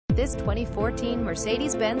This 2014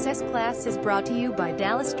 Mercedes-Benz S-Class is brought to you by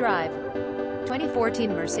Dallas Drive. 2014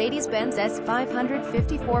 Mercedes-Benz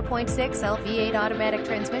S550 4.6L V8 automatic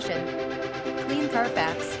transmission. Clean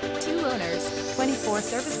Carfax, 2 owners, 24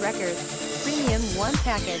 service record. Premium 1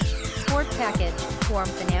 package, Sport package,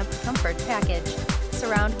 Warmth and Amp Comfort package,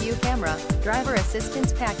 Surround View Camera, Driver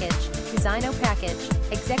Assistance package, Designo package,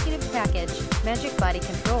 Executive package, Magic Body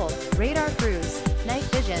Control, Radar Cruise, Night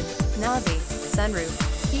Vision, Navi,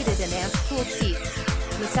 Sunroof, Heated and Amp Cooled Seats,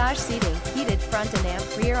 Massage Seating, Heated Front and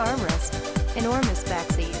Amp Rear Armrest, Enormous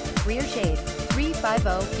Backseat, Rear Shade,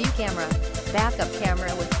 350 View Camera, Backup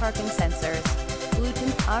Camera with Parking Sensors,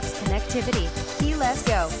 Bluetooth aux connectivity, Keyless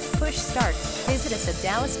Go, Push Start. Visit us at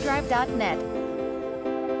dallasdrive.net.